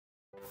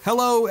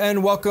Hello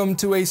and welcome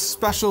to a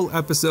special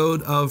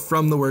episode of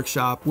From the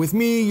Workshop with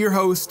me, your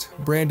host,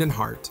 Brandon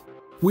Hart.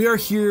 We are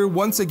here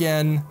once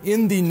again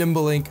in the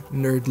NimbeLink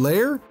Nerd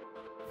Lair,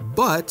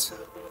 but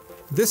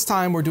this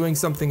time we're doing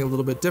something a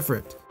little bit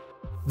different.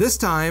 This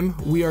time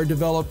we are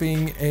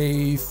developing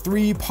a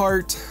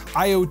 3-part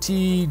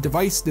IoT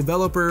Device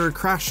Developer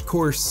Crash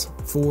Course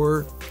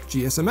for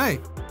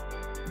GSMA.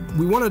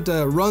 We wanted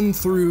to run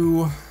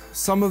through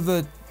some of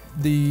the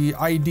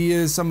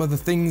ideas, some of the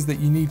things that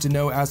you need to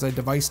know as a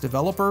device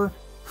developer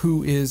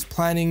who is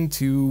planning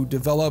to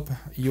develop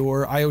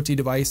your IoT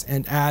device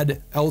and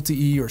add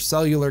LTE or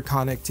cellular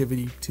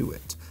connectivity to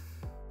it.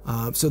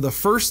 So the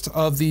first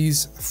of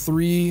these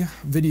 3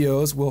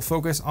 videos will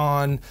focus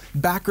on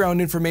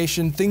background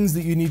information, things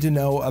that you need to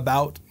know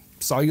about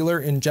cellular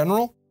in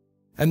general.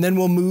 And then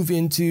we'll move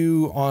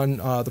into, on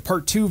the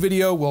part 2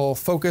 video, we'll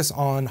focus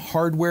on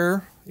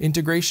hardware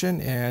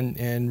integration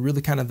and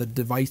really kind of the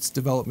device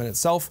development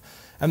itself.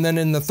 And then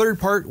in the third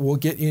part, we'll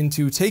get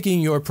into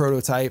taking your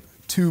prototype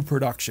to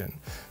production.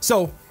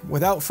 So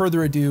without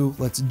further ado,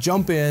 let's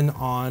jump in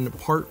on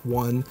part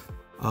 1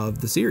 of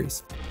the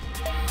series.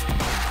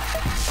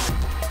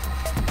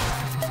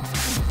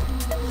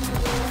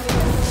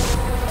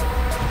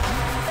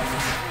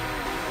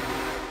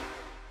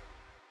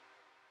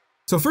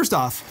 So first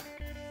off,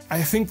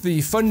 I think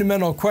the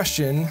fundamental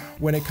question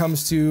when it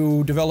comes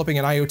to developing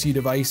an IoT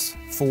device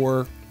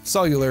for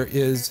cellular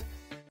is,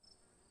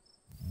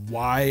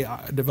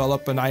 why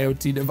develop an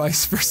IoT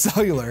device for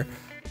cellular?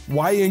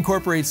 Why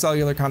incorporate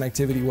cellular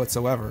connectivity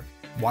whatsoever?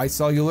 Why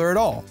cellular at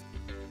all?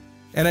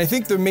 And I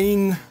think the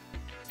main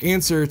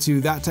answer to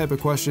that type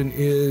of question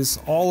is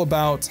all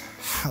about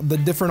the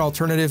different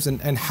alternatives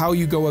and how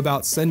you go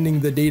about sending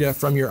the data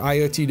from your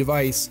IoT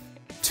device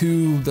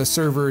to the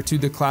server, to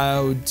the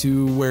cloud,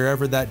 to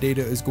wherever that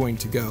data is going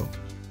to go.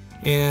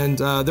 And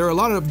there are a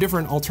lot of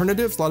different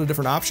alternatives, a lot of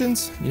different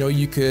options. You know,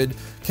 you could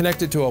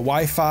connect it to a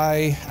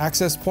Wi-Fi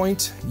access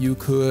point. You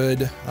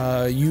could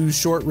use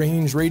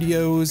short-range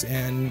radios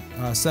and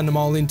send them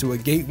all into a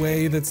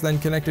gateway that's then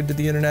connected to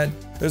the internet.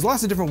 There's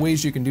lots of different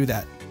ways you can do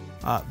that.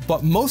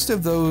 But most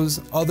of those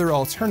other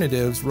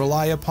alternatives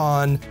rely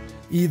upon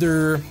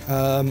either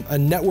a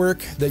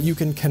network that you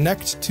can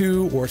connect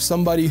to, or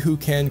somebody who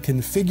can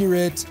configure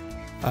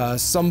it,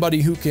 somebody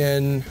who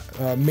can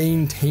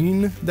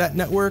maintain that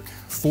network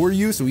for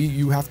you. So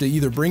you have to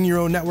either bring your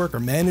own network or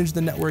manage the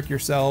network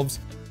yourselves.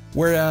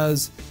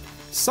 Whereas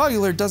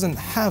cellular doesn't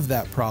have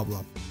that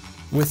problem.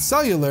 With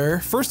cellular,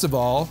 first of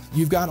all,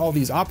 you've got all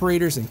these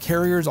operators and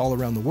carriers all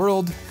around the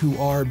world who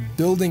are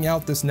building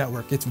out this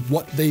network. It's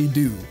what they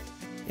do.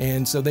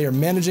 And so they are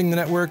managing the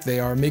network, they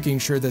are making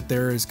sure that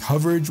there is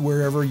coverage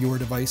wherever your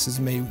devices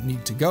may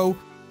need to go,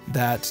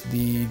 that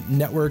the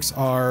networks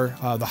are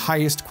the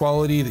highest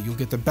quality, that you'll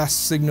get the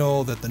best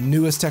signal, that the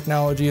newest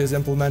technology is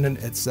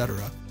implemented,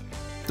 etc.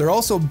 They're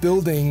also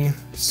building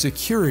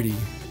security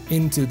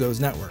into those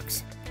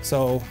networks.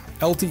 So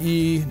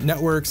LTE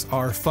networks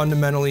are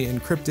fundamentally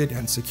encrypted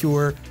and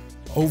secure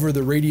over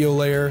the radio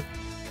layer.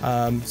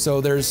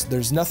 So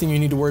there's nothing you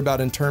need to worry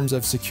about in terms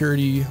of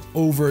security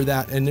over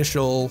that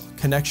initial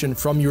connection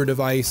from your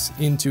device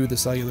into the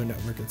cellular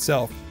network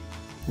itself,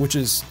 which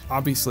is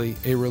obviously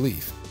a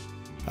relief.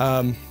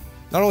 Not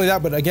only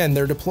that, but again,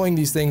 they're deploying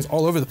these things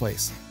all over the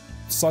place.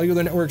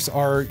 Cellular networks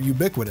are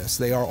ubiquitous.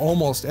 They are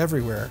almost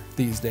everywhere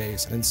these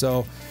days. And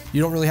so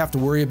you don't really have to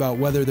worry about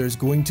whether there's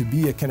going to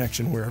be a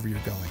connection wherever you're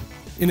going.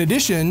 In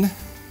addition,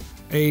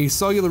 a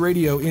cellular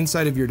radio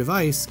inside of your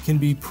device can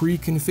be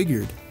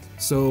pre-configured.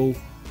 So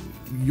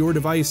your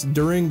device,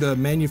 during the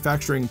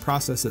manufacturing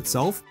process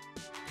itself,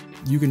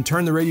 you can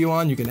turn the radio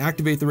on, you can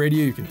activate the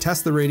radio, you can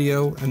test the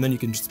radio, and then you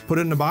can just put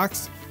it in a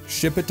box,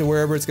 ship it to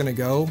wherever it's going to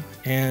go,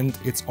 and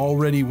it's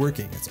already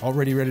working. It's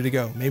already ready to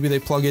go. Maybe they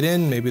plug it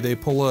in, maybe they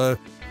pull a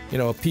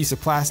piece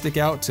of plastic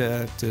out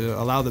to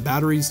allow the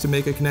batteries to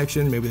make a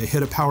connection, maybe they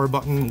hit a power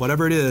button,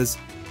 whatever it is,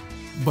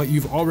 but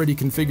you've already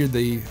configured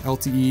the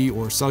LTE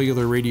or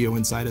cellular radio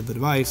inside of the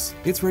device.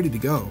 It's ready to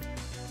go.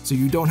 So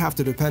you don't have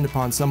to depend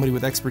upon somebody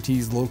with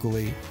expertise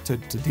locally to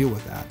deal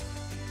with that.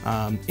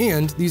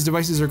 And these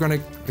devices are going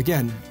to,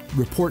 again,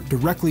 report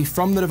directly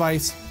from the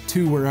device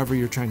to wherever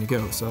you're trying to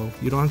go. So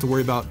you don't have to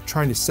worry about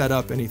trying to set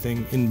up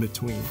anything in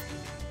between.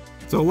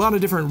 So a lot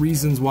of different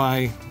reasons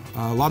why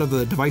a lot of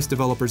the device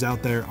developers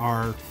out there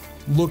are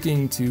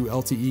looking to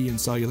LTE and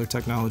cellular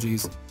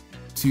technologies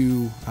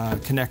to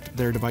connect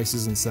their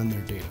devices and send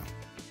their data.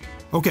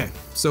 Okay,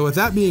 so with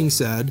that being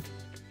said,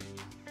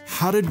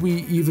 how did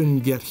we even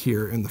get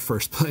here in the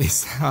first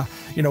place? How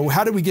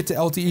did we get to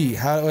LTE?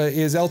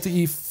 Is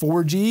LTE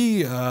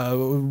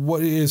 4G?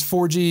 What is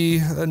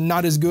 4G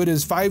not as good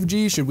as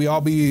 5G? Should we all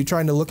be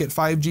trying to look at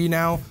 5G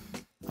now?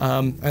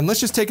 And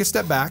let's just take a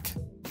step back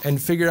and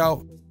figure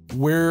out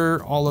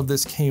where all of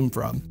this came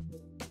from.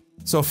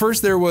 So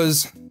first there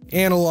was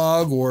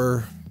analog,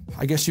 or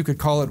I guess you could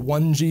call it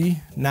 1G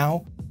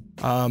now.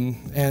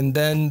 And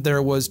then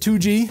there was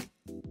 2G.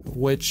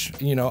 which,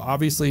 you know,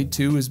 obviously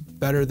 2 is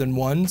better than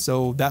 1,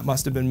 so that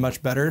must have been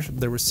much better.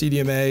 There was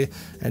CDMA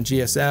and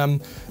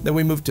GSM. Then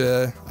we moved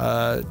to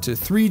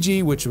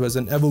 3G, which was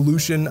an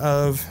evolution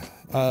of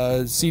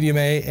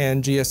CDMA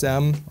and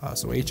GSM,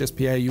 so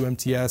HSPA,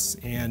 UMTS,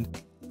 and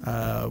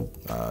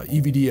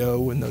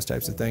EVDO and those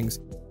types of things.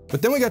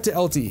 But then we got to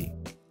LTE.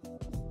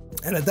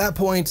 And at that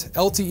point,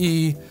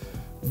 LTE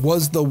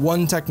was the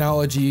one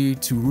technology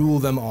to rule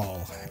them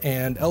all.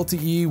 And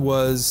LTE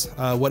was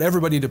what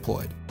everybody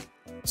deployed,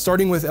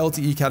 starting with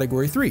LTE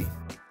Category 3.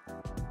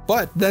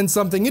 But then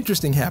something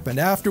interesting happened.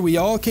 After we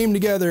all came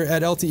together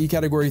at LTE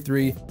Category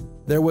 3,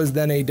 there was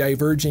then a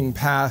diverging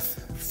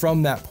path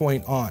from that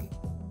point on.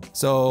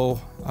 So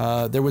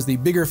there was the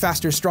bigger,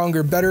 faster,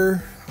 stronger,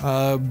 better,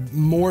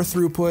 more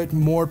throughput,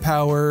 more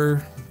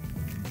power,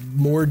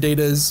 more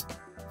datas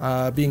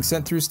being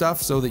sent through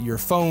stuff so that your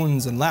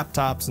phones and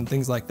laptops and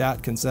things like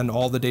that can send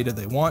all the data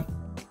they want.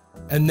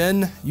 And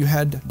then you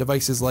had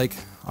devices like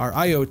our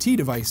IoT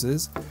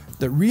devices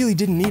that really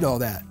didn't need all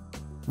that.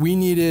 We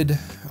needed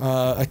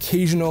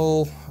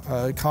occasional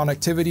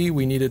connectivity,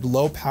 we needed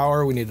low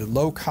power, we needed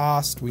low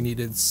cost, we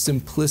needed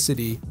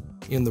simplicity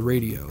in the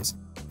radios.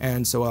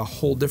 And so a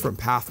whole different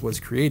path was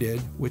created,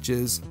 which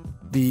is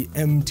the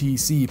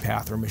MTC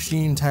path, or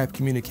machine type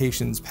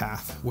communications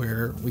path,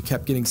 where we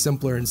kept getting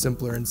simpler and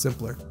simpler and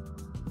simpler,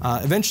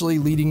 eventually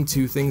leading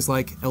to things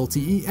like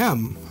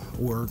LTE-M,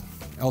 or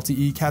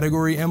LTE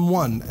Category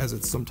M1, as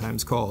it's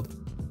sometimes called,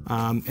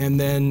 and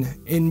then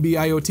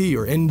NB-IoT,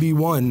 or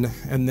NB1,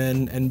 and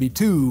then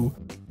NB2.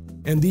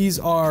 And these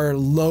are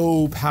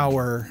low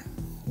power,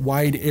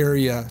 wide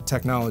area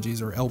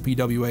technologies, or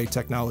LPWA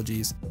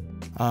technologies,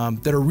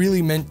 that are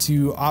really meant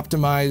to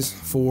optimize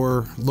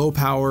for low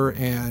power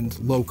and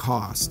low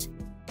cost.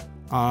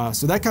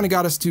 So that kind of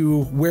got us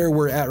to where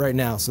we're at right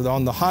now. So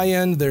on the high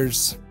end,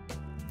 there's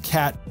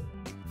Cat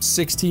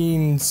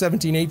 16,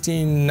 17,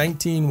 18,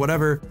 19,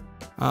 whatever.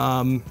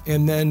 And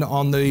then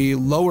on the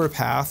lower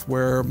path,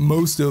 where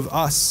most of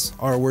us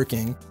are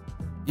working,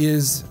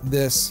 is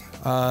this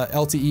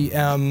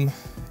LTE-M,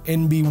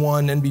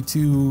 NB1,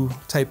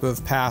 NB2 type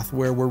of path,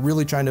 where we're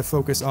really trying to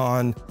focus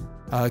on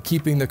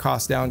keeping the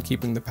cost down,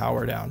 keeping the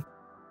power down.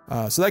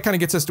 So that kind of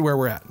gets us to where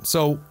we're at.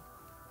 So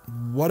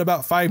what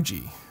about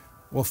 5G?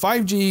 Well,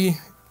 5G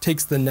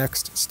takes the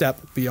next step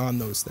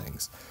beyond those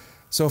things.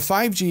 So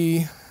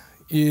 5G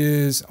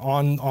is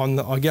on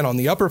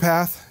the upper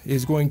path,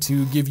 is going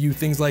to give you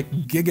things like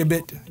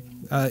gigabit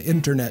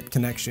internet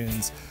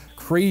connections,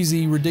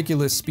 crazy,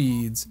 ridiculous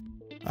speeds.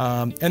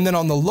 And then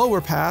on the lower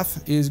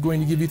path is going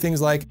to give you things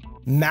like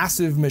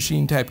massive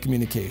machine type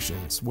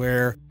communications,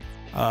 where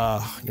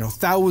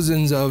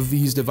thousands of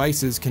these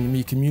devices can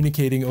be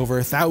communicating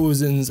over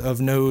thousands of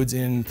nodes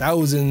in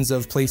thousands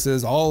of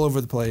places all over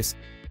the place.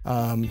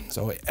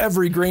 So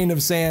every grain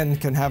of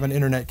sand can have an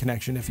internet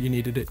connection if you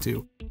needed it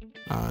to.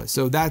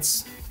 So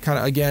that's kind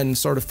of, again,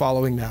 sort of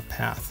following that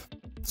path.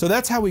 So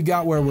that's how we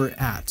got where we're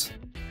at.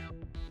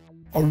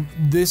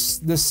 The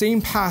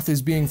same path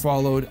is being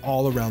followed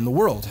all around the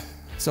world.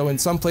 So in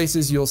some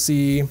places you'll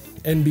see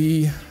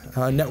NB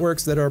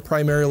networks that are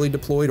primarily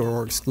deployed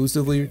or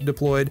exclusively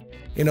deployed.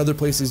 In other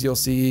places you'll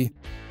see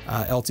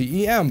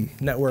LTE-M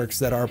networks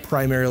that are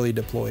primarily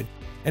deployed.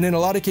 And in a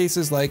lot of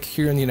cases, like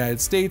here in the United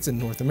States and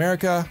North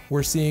America,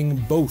 we're seeing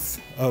both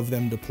of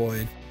them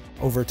deployed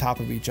over top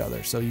of each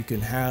other. So you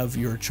can have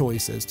your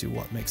choice as to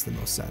what makes the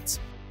most sense.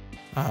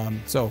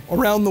 So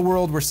around the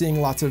world, we're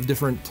seeing lots of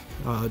different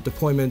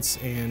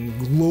deployments, and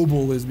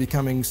global is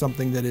becoming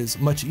something that is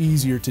much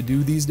easier to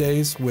do these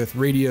days with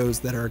radios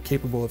that are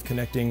capable of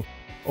connecting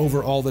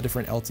over all the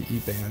different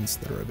LTE bands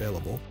that are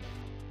available.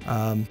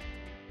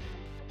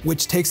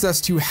 Which takes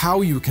us to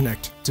how you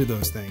connect to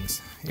those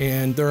things.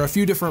 And there are a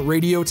few different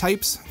radio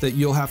types that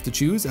you'll have to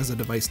choose as a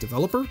device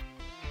developer.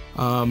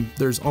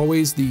 There's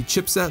always the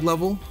chipset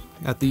level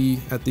at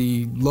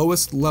the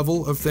lowest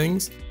level of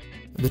things.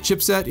 The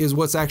chipset is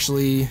what's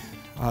actually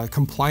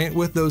compliant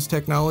with those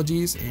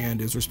technologies and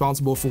is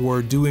responsible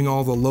for doing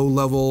all the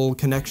low-level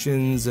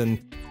connections and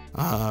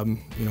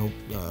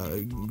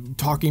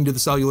talking to the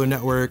cellular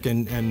network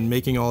and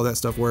making all that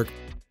stuff work.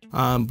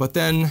 But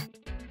then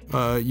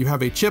you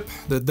have a chip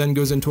that then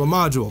goes into a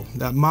module.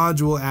 That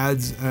module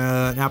adds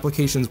an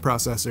applications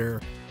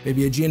processor,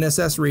 maybe a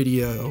GNSS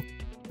radio,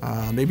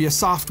 maybe a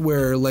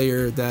software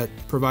layer that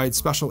provides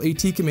special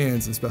AT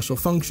commands and special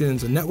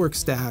functions and network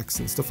stacks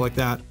and stuff like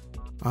that.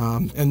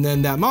 And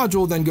then that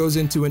module then goes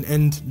into an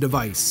end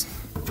device.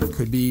 It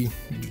could be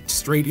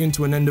straight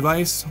into an end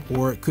device,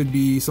 or it could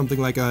be something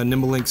like a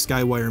NimbeLink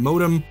Skywire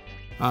modem,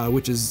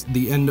 which is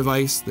the end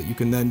device that you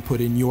can then put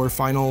in your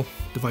final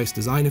device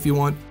design if you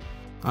want.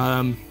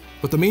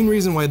 But the main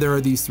reason why there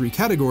are these three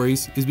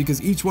categories is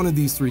because each one of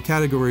these three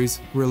categories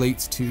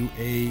relates to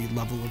a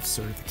level of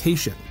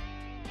certification.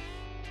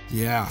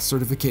 Yeah,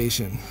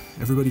 certification,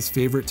 everybody's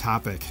favorite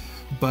topic.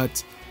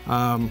 But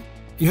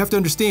you have to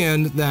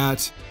understand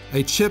that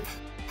a chip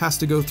has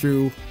to go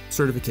through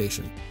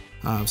certification.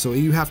 So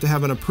you have to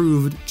have an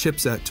approved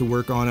chipset to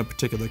work on a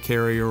particular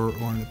carrier or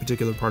in a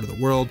particular part of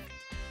the world.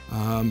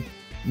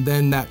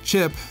 Then that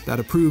chip, that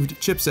approved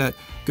chipset,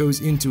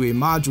 goes into a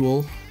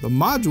module. The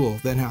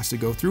module then has to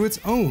go through its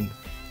own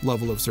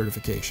level of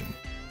certification.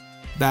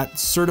 That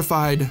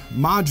certified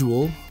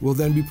module will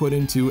then be put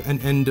into an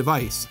end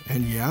device.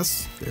 And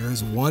yes, there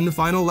is one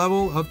final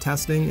level of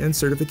testing and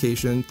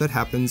certification that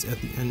happens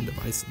at the end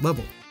device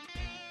level.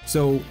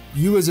 So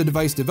you as a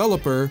device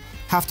developer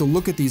have to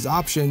look at these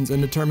options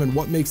and determine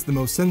what makes the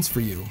most sense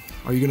for you.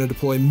 Are you going to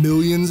deploy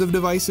millions of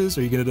devices?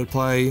 Are you going to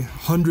deploy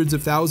hundreds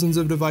of thousands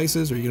of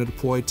devices? Are you going to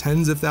deploy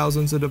tens of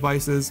thousands of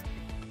devices?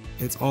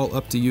 It's all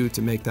up to you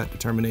to make that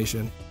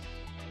determination.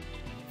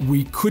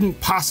 We couldn't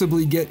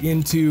possibly get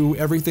into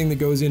everything that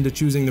goes into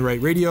choosing the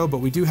right radio, but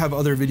we do have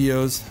other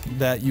videos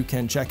that you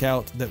can check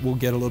out that will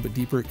get a little bit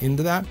deeper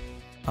into that.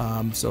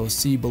 So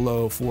see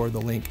below for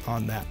the link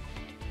on that.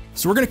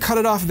 So we're going to cut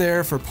it off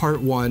there for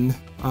part one.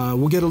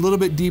 We'll get a little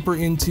bit deeper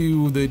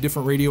into the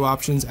different radio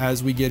options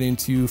as we get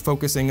into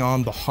focusing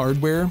on the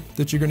hardware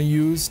that you're going to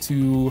use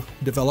to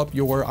develop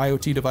your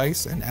IoT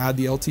device and add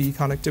the LTE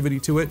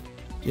connectivity to it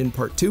in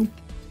part two.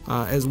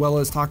 As well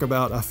as talk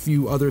about a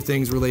few other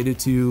things related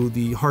to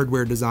the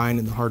hardware design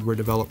and the hardware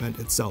development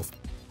itself.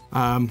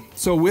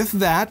 So with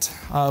that,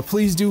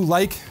 please do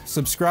like,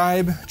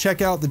 subscribe,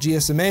 check out the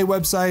GSMA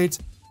website,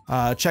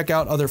 check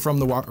out other from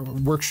the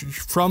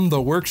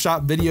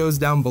workshop videos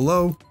down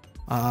below.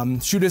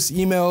 Shoot us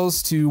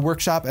emails to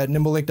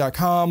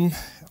workshop@nimblelink.com.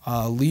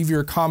 Leave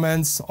your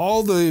comments,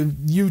 all the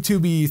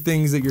YouTube-y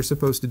things that you're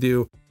supposed to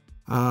do.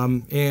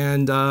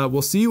 And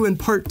we'll see you in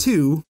part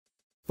two.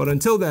 But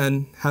until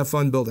then, have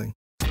fun building.